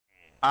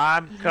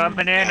I'm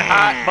coming in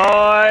hot,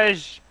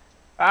 boys.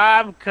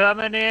 I'm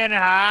coming in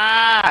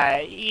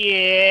hot.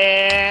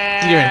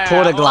 Yeah. You didn't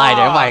pull the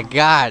glider. Oh my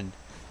god.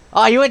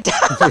 Oh, you went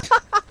down.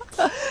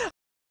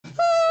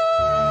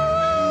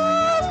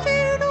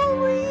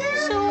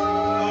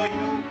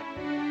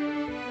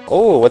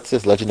 Oh, what's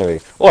this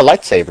legendary? Oh, a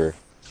lightsaber.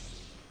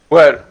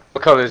 What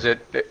color is it?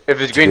 If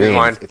it's green, it's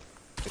mine.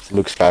 It's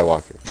Luke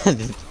Skywalker.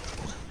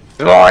 It's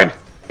mine!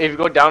 If you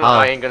go down,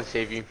 I ain't gonna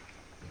save you.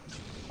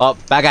 Oh,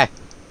 bad guy.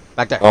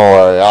 Back there. Don't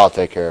worry, I'll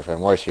take care of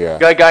him. Where's he at?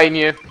 Got a guy in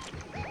you.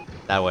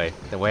 That way.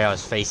 The way I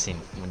was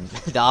facing.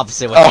 The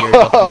opposite way you were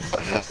going.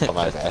 Oh,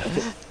 my bad.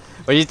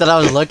 Where you thought I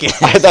was looking?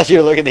 I thought you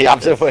were looking the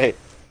opposite way.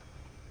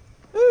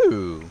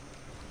 Ooh.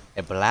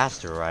 A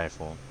blaster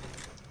rifle.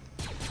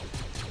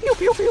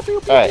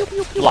 Alright,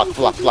 block. It's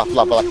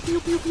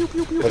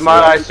my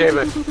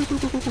lightsaber.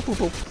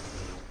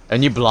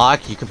 And you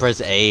block, you can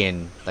press A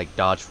and like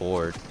dodge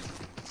forward.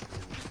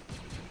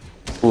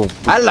 Boom.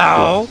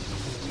 Hello!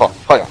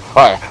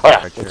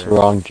 What's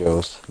wrong,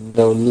 Joes?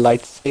 No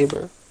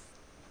lightsaber?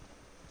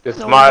 It's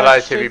my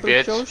lightsaber,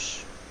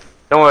 bitch.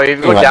 Don't worry, if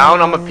you go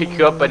down, I'm gonna pick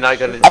you up and I'm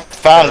gonna. I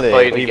found it!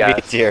 Play We the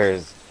beat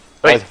yours.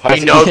 Wait,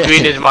 you know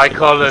green is my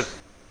color.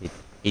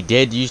 He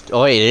did use.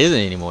 Oh, it isn't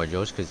anymore,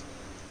 Josh, because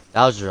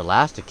that was your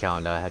last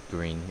account that had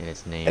green in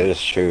its name. It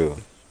is true.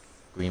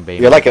 Green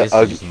baby. You're like a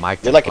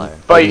you're like an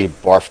ugly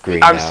barf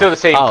green. I'm now. still the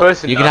same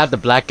person. You can have the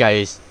black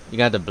guys. You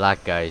can have the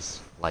black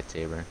guys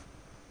lightsaber.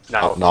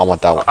 No, I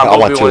want that one. I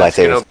want two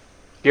lightsabers.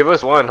 Give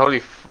us one.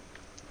 Holy.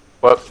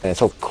 What? Man, it's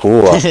so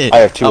cool. I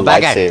have two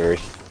lightsabers.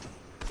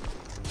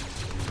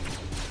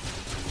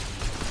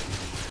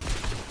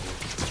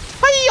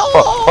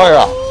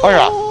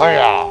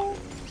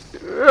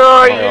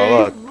 Oh,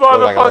 you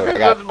motherfuckers,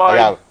 that's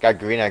mine. Got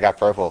green and I got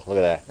purple. Look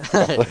at that.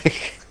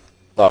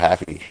 So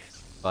happy.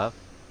 What?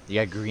 You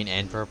got green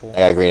and purple?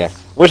 I got green.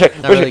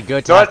 Not really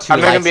good to have two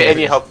I'm not gonna be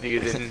any lightsabers. help to you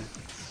then.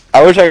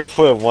 I wish I could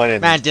put one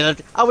in. Man,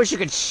 Dylan, I wish you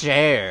could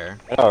share.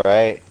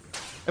 Alright.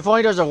 If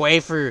only there's a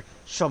way for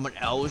someone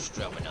else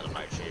to have another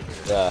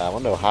lightsaber. Yeah, I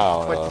wonder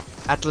how.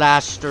 At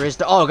last, there is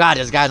the. Oh god,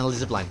 there's a guy in the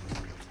zip line.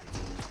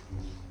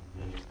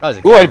 That was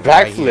a Ooh, I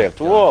guy right here. backflipped.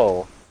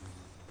 Whoa.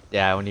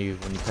 Yeah, when you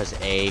press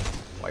A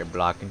while you're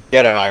blocking,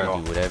 Get him, you Iron.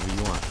 can do whatever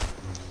you want.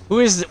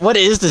 What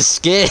is the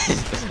skin?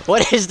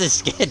 What is the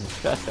skin?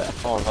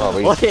 Oh no,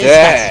 he's What is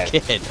dead.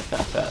 that skin?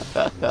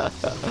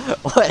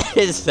 What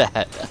is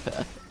that?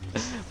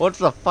 What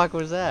the fuck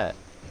was that?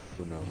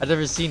 I've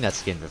never seen that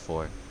skin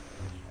before.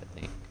 I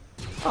think.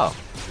 Oh.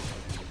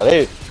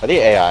 Are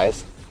they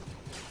AIs?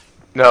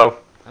 No.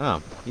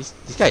 Oh, these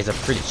guys are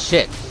pretty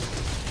shit.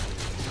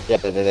 Yeah, I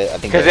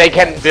think. Because they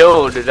can't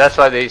build, that's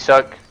why they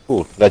suck.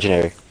 Ooh,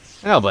 legendary.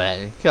 No, but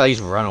you can at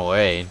least run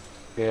away.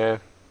 Yeah.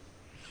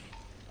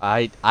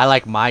 I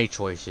like my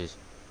choices.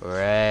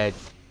 Red,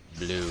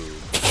 blue,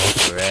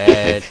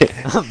 red.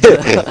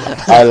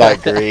 I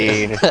like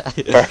green,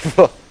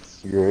 purple,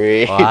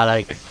 green. Oh, I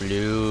like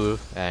blue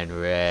and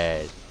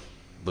red.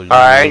 Blue.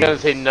 Alright, I ain't gonna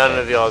say none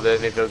of y'all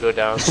then if you'll go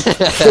down.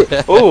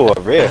 Ooh, a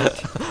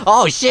rift.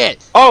 Oh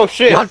shit! Oh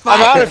shit! You're on I'm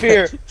fire. out of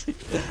here.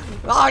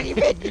 Oh, you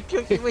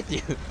took me with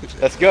you.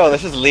 Let's go.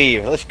 Let's just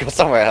leave. Let's go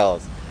somewhere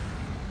else.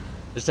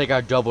 Let's take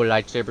our double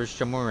lightsabers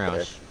somewhere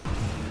else.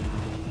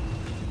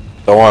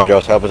 Don't worry,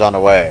 Joe's help is on the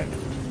way.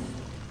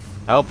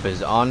 Help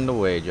is on the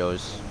way,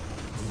 Joes.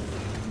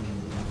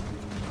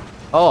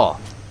 Oh,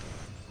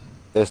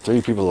 There's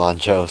 3 people on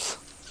Joe's.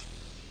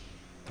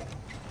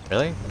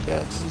 really?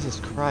 Yes. Jesus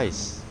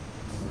Christ.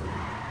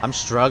 I'm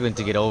struggling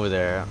to get over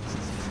there.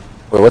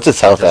 Wait, what's his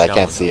health at? I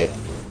can't see it.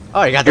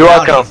 Oh, you got the You're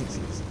bounty. welcome.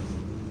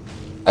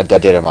 I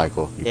did it,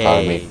 Michael. You proud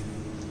of Yay. me?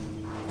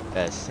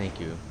 Yes, thank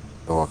you.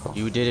 You're welcome.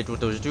 You did it with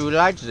those 2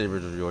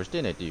 lightsabers of yours,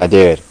 didn't you? I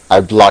did.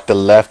 I blocked the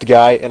left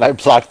guy and I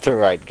blocked the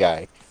right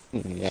guy.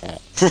 Yeah.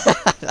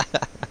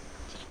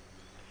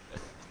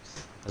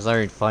 It's not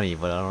very funny,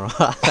 but I don't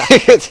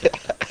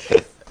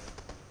know.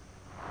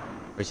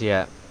 Where's he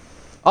at?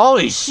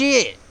 Holy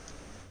shit!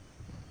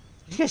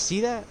 Did you guys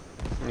see that?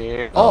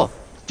 Yeah. Oh!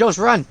 Joes,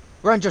 run!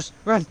 Run, Joes,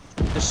 run!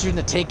 They're shooting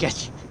the tank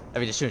at you. I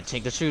mean, they're shooting a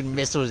tank. They're shooting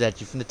missiles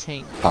at you from the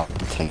tank. Oh,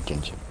 tank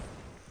engine.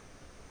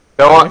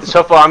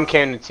 So far I'm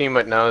carrying the team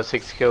right now,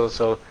 6 kills,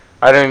 so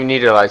I don't even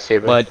need a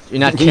lightsaber. But you're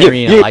not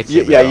carrying a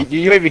lightsaber. Yeah, though.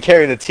 you may be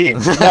carrying the team.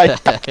 You're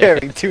not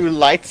carrying 2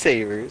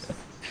 lightsabers.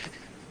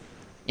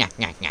 Yeah,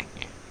 yeah, yeah,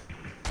 yeah.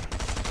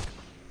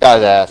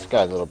 Guy's ass.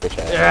 Guy's a little bitch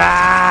ass.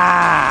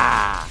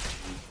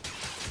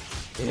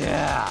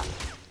 Yeah.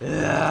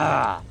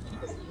 Yeah.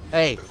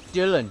 Hey,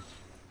 Dylan,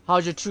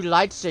 how's your 2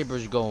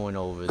 lightsabers going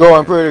over there?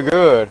 Going pretty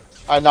good.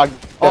 I knocked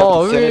down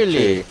Oh, the symmetry.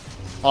 really?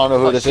 I don't know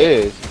who this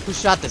is. Who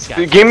shot this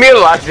guy? Give me a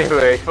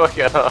lightsaber, fuck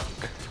yeah.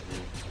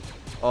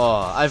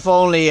 Oh, if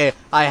only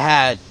I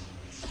had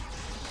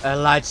a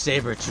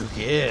lightsaber to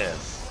give.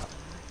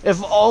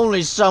 If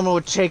only someone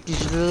would take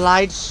these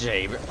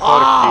lightsabers.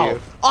 Oh!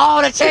 you.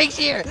 Oh, the tank's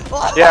here!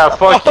 Yeah,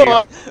 fuck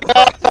you.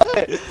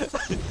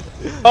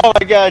 Oh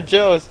my god,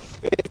 Joe's.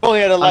 If only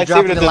had a I'm lightsaber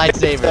dropping to the defend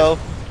lightsaber. himself.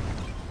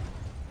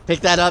 Pick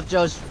that up,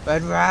 Joe,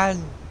 and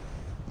run.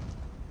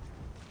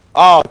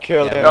 Oh,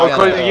 kill Yeah, him. No, we cause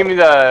gotta- you give me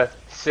the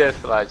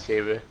Sith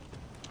lightsaber.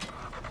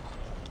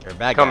 You're a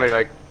bad Come guy. here,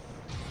 like.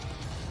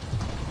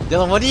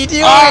 Dylan, what are you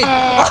doing?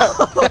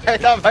 Ah! I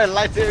thought my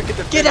lightsaber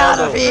could Get out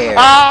of here!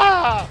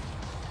 Ah!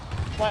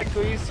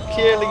 Michael, he's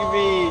killing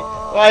me.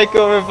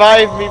 Michael,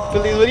 revive me,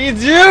 please. What are you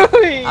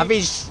doing? I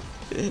mean,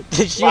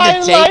 shoot my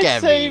a take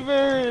at me.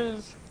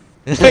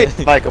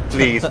 lightsabers. Michael,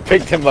 please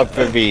pick him up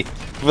for me,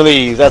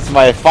 please. That's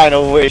my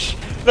final wish.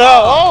 No!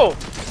 Oh!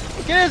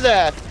 Get his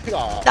ass!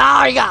 Aw.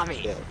 No, he got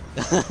me.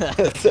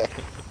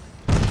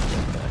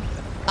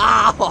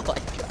 Oh my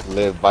god.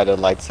 Live by the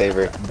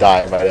lightsaber,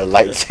 die by the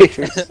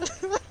lightsaber.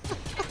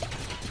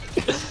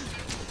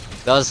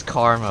 That was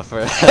karma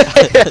for.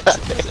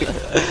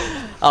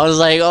 I was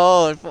like,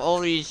 oh, if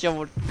only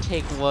someone would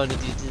take one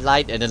of these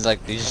light, and then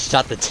like they just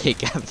shot the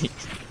take at me.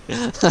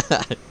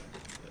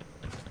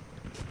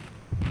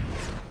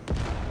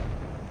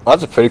 Well,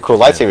 that's a pretty cool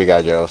lightsaber you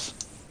got, Joes.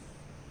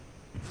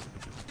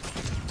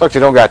 Looks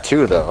you don't got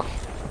two though.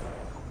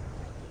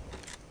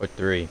 Or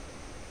 3.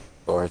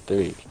 Or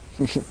 3.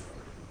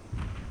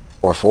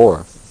 Or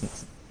 4.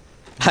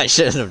 I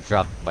shouldn't have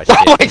dropped my shit.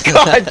 Oh my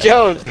god,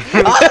 Jones!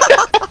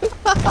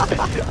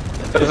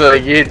 That's what I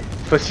get,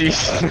 pussy.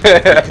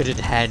 I couldn't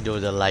handle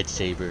the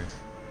lightsaber.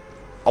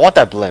 I want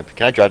that blimp.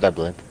 Can I drive that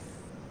blimp?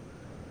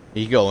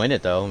 You can go in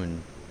it though,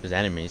 and there's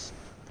enemies.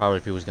 Probably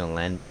people's gonna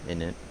land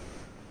in it.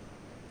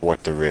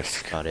 What the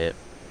risk? About it.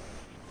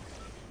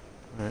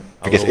 Alright.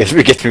 I guess if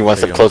it gets me one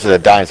step closer to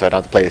dying so I don't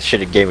have to play this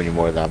shitty game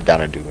anymore, then I'm down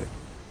to do it.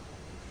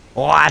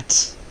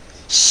 What?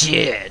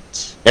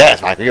 Shit!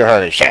 Yes, Michael, you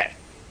heard it. Shit!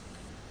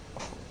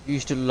 You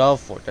used to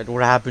love Fortnite.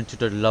 What happened to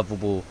the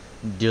lovable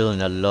Dylan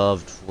that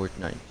loved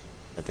Fortnite?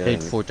 Played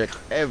Fortnite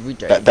every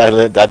day.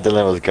 That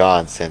Dylan was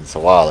gone since a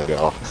while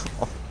ago.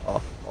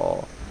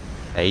 Oh.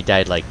 Yeah, he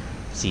died like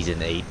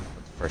season 8,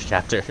 first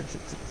chapter.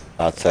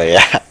 I'll tell you.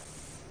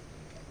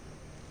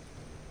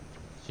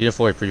 Season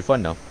 4 is pretty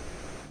fun though.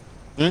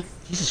 Hmm?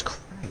 Jesus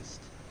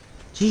Christ.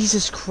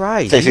 Jesus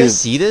Christ. Say You guys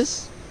season- see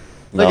this?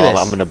 No, Look at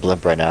this. I'm gonna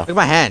blimp right now. Look at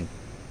my hand.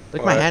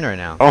 Look at my What? hand right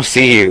now. I don't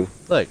see you.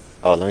 Look,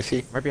 Oh, let me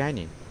see. right behind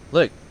you.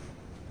 Look.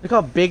 Look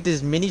how big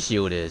this mini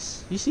shield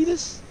is. You see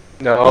this?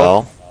 No.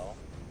 No.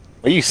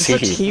 What do you It see?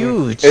 looks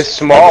huge. It's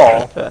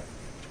small.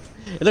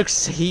 It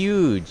looks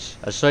huge.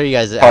 I'll show you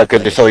guys. Oh,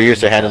 because they're so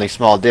used to handling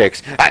small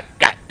dicks.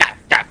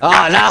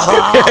 Oh no!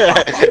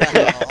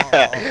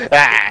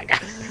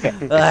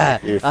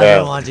 You I fell.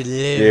 don't want to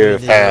live You in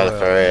this fell world.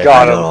 for it. Got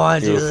I him. don't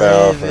want You to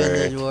fell live for in it.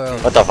 this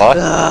world. What the fuck?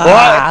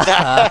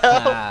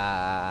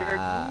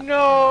 Ah.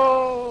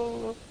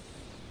 No!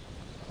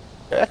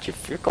 Actually,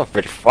 you're going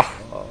pretty far.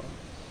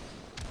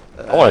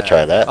 I want to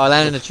try that. Oh, I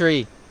landed in a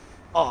tree.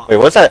 Oh. Wait,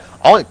 what's that?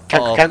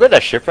 Can Uh-oh. I go to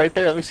that ship right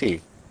there? Let me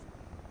see.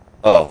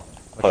 Oh.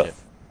 What Hold ship? up.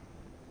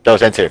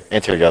 Joes, enter.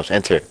 Enter, Joes,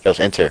 enter. Joes,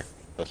 enter.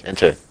 Joes,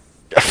 enter.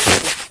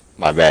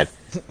 My bad.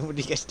 What are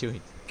you guys doing?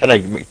 Can I...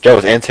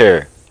 Joes,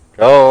 enter.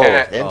 Joes,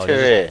 Yeah. enter Oh, it.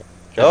 There's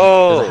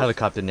Joes. a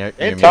helicopter near me.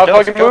 Enter. Stop Joes,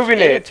 fucking Joes, moving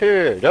it.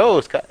 Enter.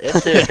 Joes,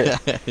 enter.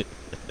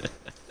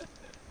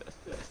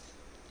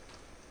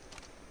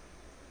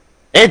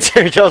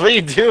 Enter, Joes, what are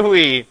you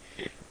doing?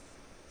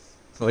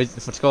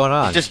 What's going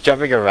on? He's just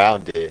jumping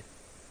around it.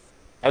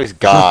 Oh, he's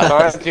gone.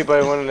 Honestly, but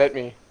it wouldn't let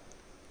me.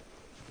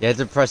 You have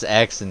to press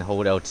X and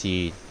hold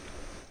LT.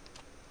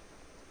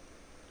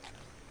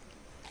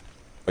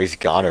 Oh, he's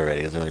gone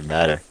already. It doesn't really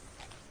matter.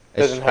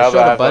 Doesn't I have showed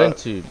a- a button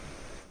to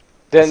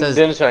Then says,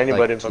 didn't show any like,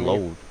 button to for me.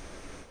 load.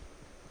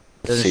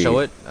 Doesn't See. show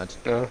it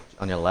No.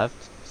 on your left.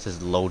 It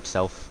says load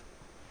self.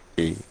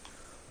 What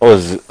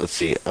was it? Let's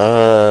see.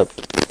 I'm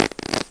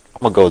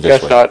gonna go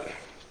this Guess way. not.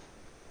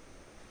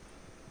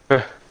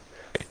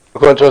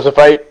 We're going towards a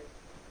fight.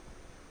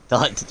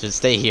 Don't just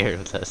stay here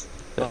with us.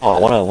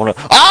 Oh, I wanna.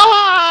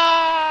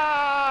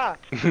 Ah!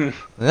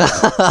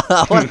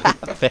 What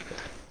happened?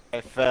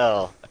 I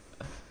fell.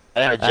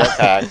 I have a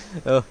jetpack.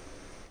 Oh.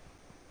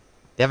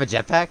 They have a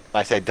jetpack?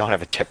 I said don't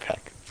have a jetpack.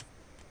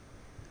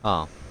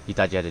 Oh, you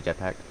thought you had a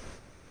jetpack?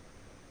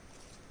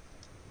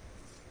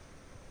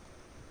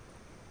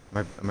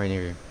 I'm right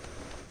near you.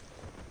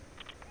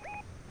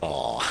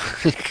 Oh,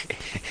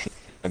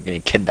 I'm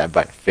getting kidnapped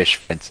by a fish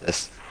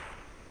princess.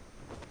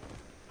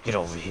 Get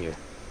over here.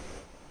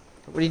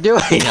 What are you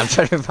doing? I'm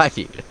trying to revive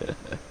you.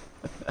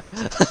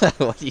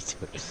 What are you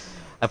doing?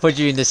 I put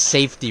you in the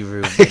safety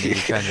room and you're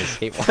trying to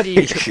escape. What are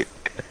you doing?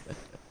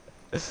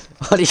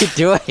 What are you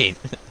doing?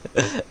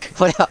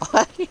 What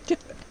are you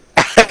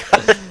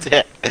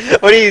doing?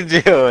 What are you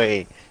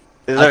doing?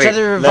 I'm trying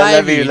to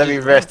revive you. Let me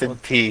rest in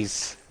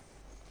peace.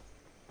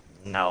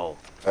 No.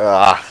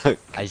 Ah.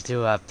 I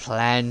still have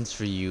plans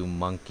for you,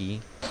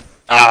 monkey.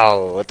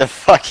 Ow, what the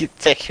fuck you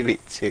taking me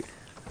to?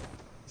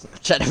 I'm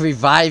trying to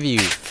revive you.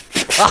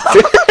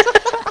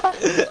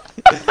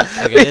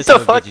 Okay, What this the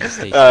will fuck? get you to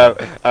station.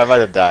 I'm about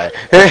to die.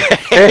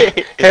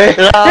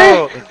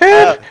 No!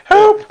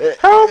 Help!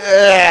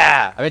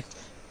 Yeah. I mean,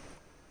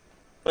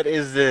 What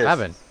is this? what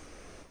happened?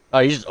 Oh,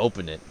 you just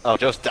opened it. Oh,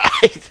 just died.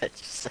 That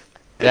just-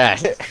 Yeah,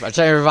 I'm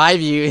trying to revive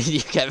you and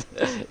you kept...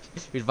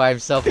 He's by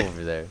himself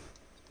over there.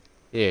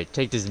 Here,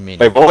 take this mini.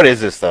 Wait, but what is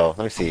this though?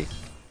 Let me see.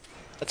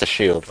 That's a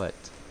shield. What?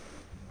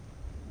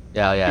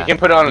 Yeah, yeah. You can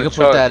put it on you the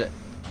can put that.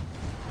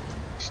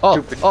 Oh,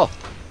 Stupid. oh.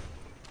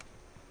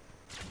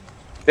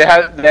 They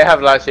have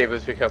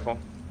lightsabers. Be careful.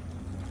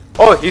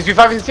 Oh, he's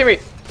reviving his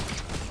teammate.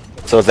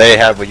 So they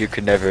have what you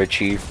could never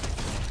achieve.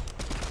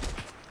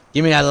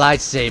 Give me that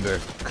lightsaber,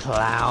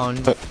 clown.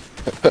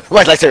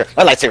 My lightsaber!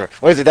 My lightsaber!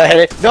 What is it? That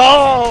hit it?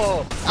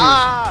 No!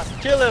 Ah!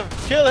 Kill him!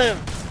 Kill him!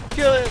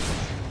 Kill him!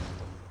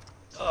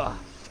 Ugh.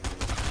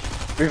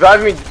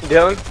 Revive me,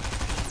 Dylan.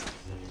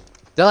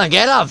 Dylan,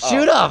 get up!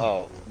 Shoot him!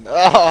 Oh.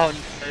 Oh.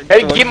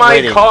 Hey, get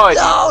my card.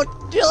 No!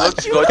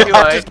 Dylan, shoot Go him! to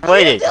I'm just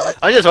waiting.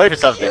 I'm just waiting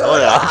for something.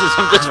 Hold on. I'm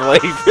just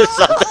waiting for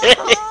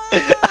something.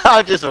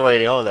 I'm just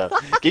waiting. Hold on.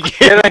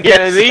 Dylan,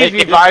 at least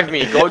revive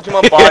me. Go to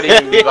my body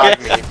and revive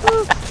me.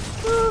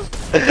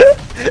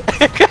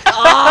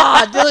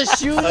 Ah, Dylan,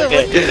 shoot him!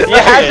 Okay. You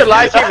had the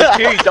lightsaber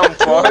too, you dumb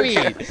fuck.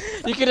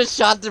 You could have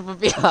shot them from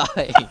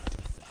behind.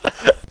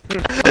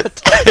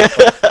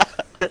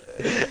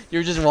 You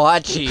were just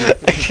watching. I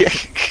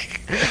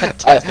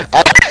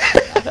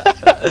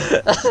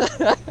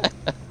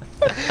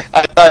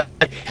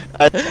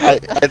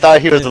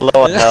thought he was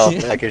low on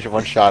health. I could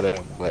one shot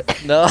him,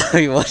 but No,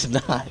 he was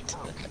not.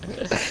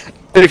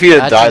 if he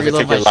had I died, had they to took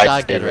reload your my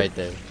shotgun lightsaber. right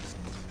there.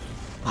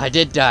 I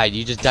did die.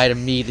 You just died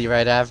immediately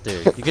right after.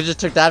 You could just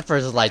took that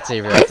first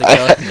lightsaber.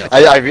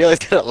 I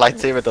realized that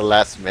lightsaber at the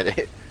last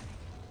minute.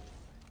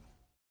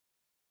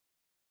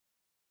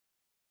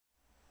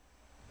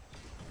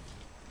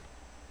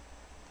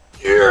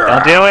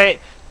 Don't do it!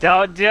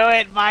 Don't do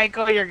it,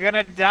 Michael! You're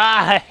gonna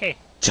die!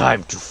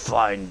 Time to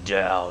find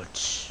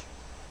out.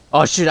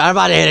 Oh shoot! I'm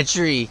about to hit a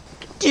tree.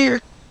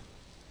 Dear.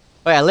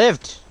 Wait, I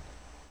lived.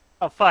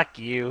 Oh, fuck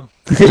you.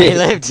 I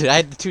lived. I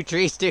had 2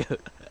 trees too.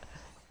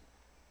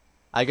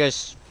 I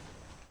guess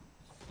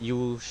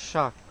you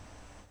shocked.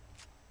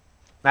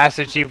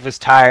 Master Chief was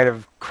tired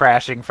of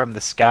crashing from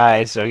the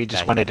sky, so he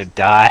just Yeah, wanted to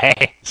die.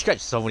 He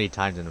scratched so many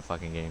times in the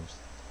fucking games.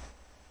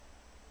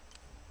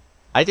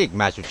 I think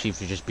Master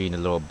Chief is just being a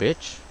little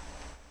bitch.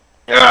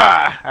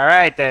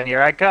 Alright then,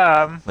 here I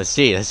come. Let's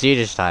see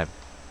this time.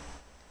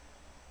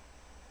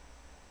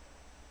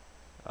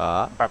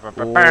 Oh,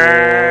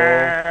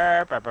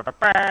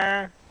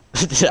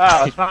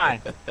 it's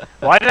fine.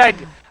 Why did I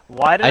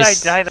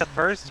die the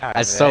first time?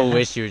 I so then?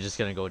 wish you were just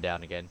gonna go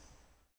down again.